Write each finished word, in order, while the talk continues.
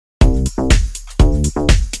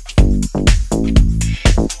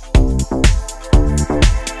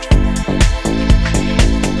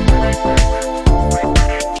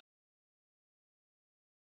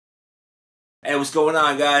what's going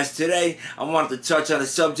on, guys? Today, I wanted to touch on a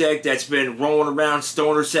subject that's been rolling around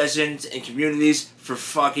stoner sessions and communities for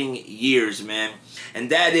fucking years, man. And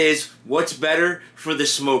that is, what's better for the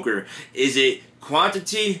smoker? Is it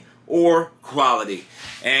quantity or quality?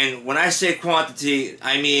 And when I say quantity,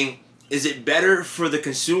 I mean, is it better for the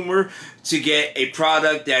consumer to get a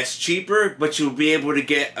product that's cheaper, but you'll be able to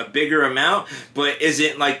get a bigger amount, but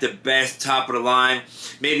isn't like the best top of the line?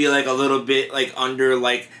 Maybe like a little bit like under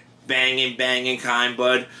like banging kind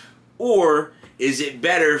bud? Or is it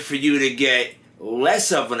better for you to get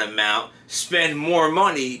less of an amount, spend more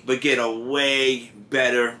money, but get a way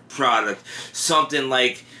better product? Something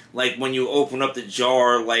like when you open up the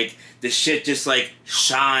jar, like the shit just like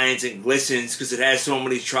shines and glistens because it has so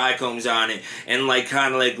many trichomes on it, and like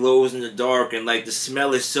kind of like glows in the dark, and like the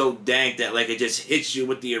smell is so dank that like it just hits you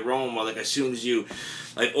with the aroma like as soon as you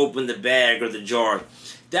like open the bag or the jar.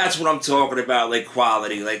 That's what I'm talking about, like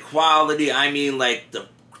quality. Like quality, I mean like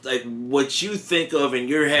what you think of in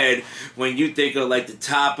your head when you think of like the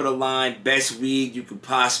top of the line best weed you could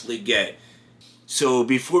possibly get. So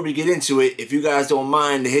before we get into it, if you guys don't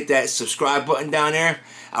mind to hit that subscribe button down there,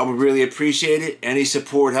 I would really appreciate it. Any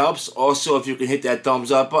support helps. Also, if you can hit that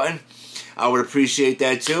thumbs up button, I would appreciate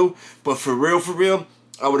that too. But for real,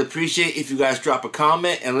 I would appreciate if you guys drop a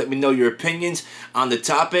comment and let me know your opinions on the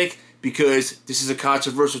topic, because this is a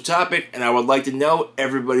controversial topic and I would like to know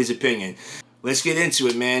everybody's opinion. Let's get into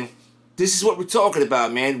it, man. This is what we're talking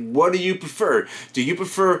about, man. What do you prefer? Do you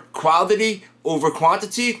prefer quality over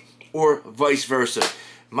quantity, or vice versa?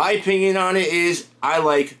 My opinion on it is I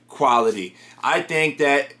like quality. I think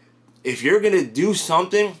that if you're going to do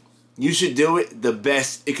something, you should do it the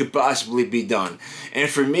best it could possibly be done. And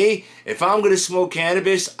for me, if I'm going to smoke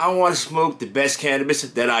cannabis, I want to smoke the best cannabis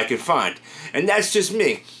that I can find. And that's just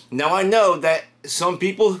me. Now, I know that some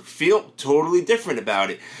people feel totally different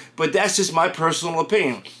about it, but that's just my personal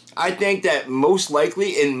opinion. I think that most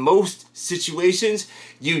likely in most situations,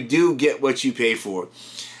 you do get what you pay for.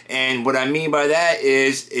 And what I mean by that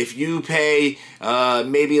is if you pay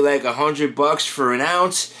maybe like $100 for an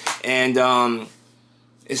ounce and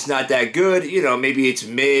it's not that good, you know, maybe it's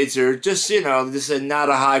mids or just, you know, this is not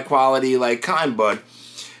a high quality like kind bud,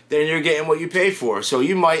 then you're getting what you pay for. So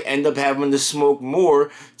you might end up having to smoke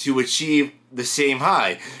more to achieve the same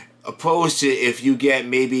high, opposed to if you get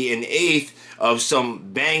maybe an eighth of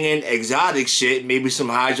some banging exotic shit, maybe some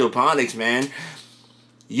hydroponics, man.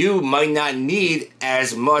 You might not need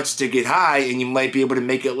as much to get high, and you might be able to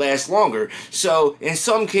make it last longer. So in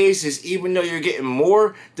some cases, even though you're getting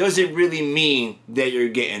more, doesn't really mean that you're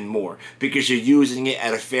getting more because you're using it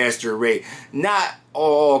at a faster rate. Not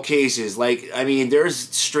all cases. Like, I mean, there's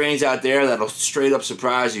strains out there that'll straight up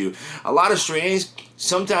surprise you. A lot of strains,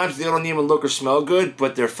 sometimes they don't even look or smell good,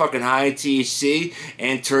 but they're fucking high in THC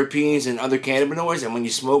and terpenes and other cannabinoids, and when you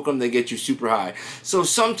smoke them, they get you super high. So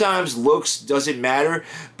sometimes looks doesn't matter,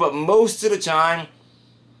 but most of the time,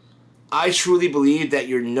 I truly believe that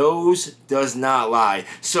your nose does not lie.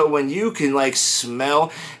 So when you can like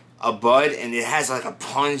smell a bud and it has like a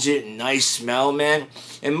pungent, nice smell, man,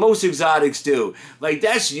 and most exotics do, like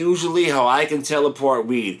that's usually how I can tell apart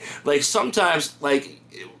weed. Like sometimes, like,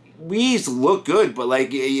 weeds look good, but like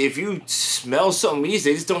if you smell some weeds,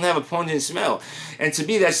 they just don't have a pungent smell. And to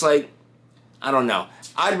me, that's like, I don't know.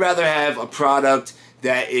 I'd rather have a product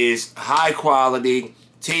that is high quality,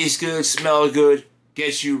 tastes good, smells good,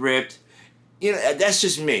 gets you ripped. You know, that's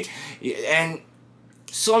just me. And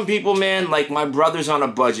some people, man, like my brother's on a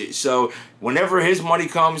budget, so whenever his money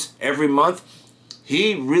comes every month,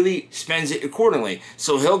 he really spends it accordingly.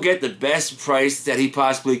 So he'll get the best price that he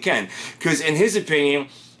possibly can. Because in his opinion,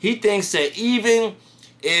 he thinks that even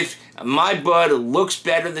if my bud looks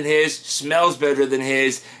better than his, smells better than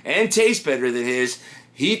his, and tastes better than his,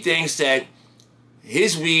 he thinks that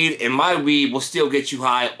his weed and my weed will still get you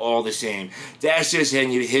high all the same. That's just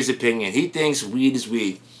his opinion. He thinks weed is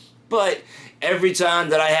weed. But every time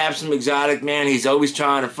that I have some exotic, man, he's always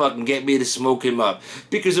trying to fucking get me to smoke him up.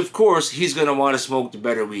 Because, of course, he's going to want to smoke the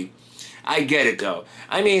better weed. I get it, though.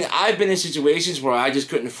 I mean, I've been in situations where I just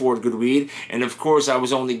couldn't afford good weed, and of course I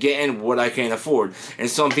was only getting what I can afford. And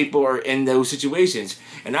some people are in those situations.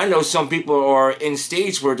 And I know some people are in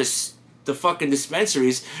states where the fucking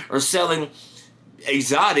dispensaries are selling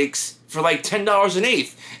exotics for like $10 an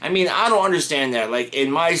eighth. I mean, I don't understand that. Like,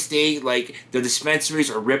 in my state, like, the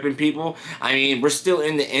dispensaries are ripping people. I mean, we're still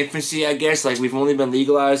in the infancy, I guess. Like, we've only been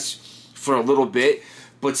legalized for a little bit.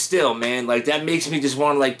 But still, man, like, that makes me just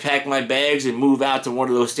want to, like, pack my bags and move out to one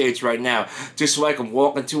of those states right now. Just so I can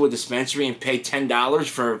walk into a dispensary and pay $10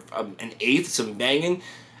 for an eighth, some banging.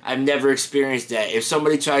 I've never experienced that. If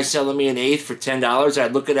somebody tried selling me an eighth for $10,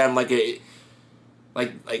 I'd look at them like a...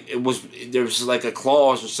 like there was like a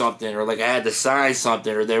clause or something, or like I had to sign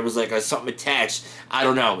something, or there was like something attached. I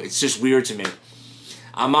don't know. It's just weird to me.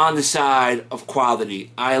 I'm on the side of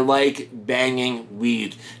quality. I like banging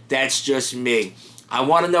weed. That's just me. I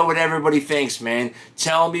want to know what everybody thinks, man.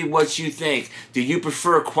 Tell me what you think. Do you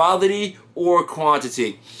prefer quality or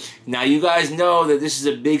quantity? Now, you guys know that this is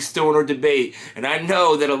a big stoner debate, and I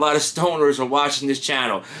know that a lot of stoners are watching this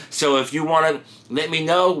channel. So if you want to let me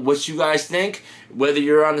know what you guys think, whether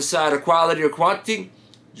you're on the side of quality or quantity,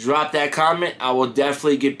 drop that comment. I will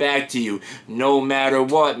definitely get back to you, no matter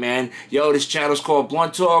what, man. Yo, this channel's called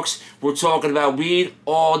Blunt Talks. We're talking about weed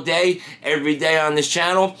all day, every day on this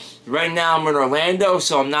channel. Right now, I'm in Orlando,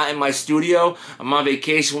 so I'm not in my studio. I'm on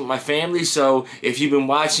vacation with my family, so if you've been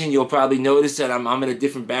watching, you'll probably notice that I'm in a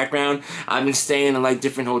different background. I've been staying in, like,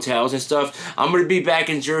 different hotels and stuff. I'm going to be back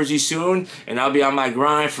in Jersey soon, and I'll be on my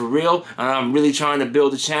grind for real, and I'm really trying to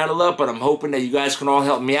build the channel up, but I'm hoping that you guys can all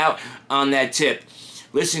help me out on that tip.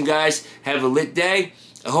 Listen, guys, have a lit day.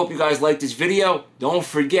 I hope you guys like this video. Don't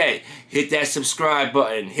forget, hit that subscribe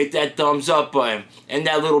button, hit that thumbs up button, and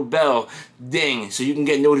that little bell ding so you can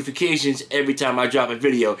get notifications every time I drop a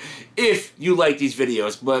video. If you like these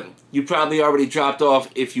videos, but you probably already dropped off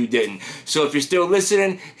if you didn't. So if you're still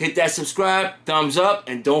listening, hit that subscribe, thumbs up,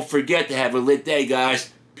 and don't forget to have a lit day,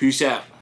 guys. Peace out.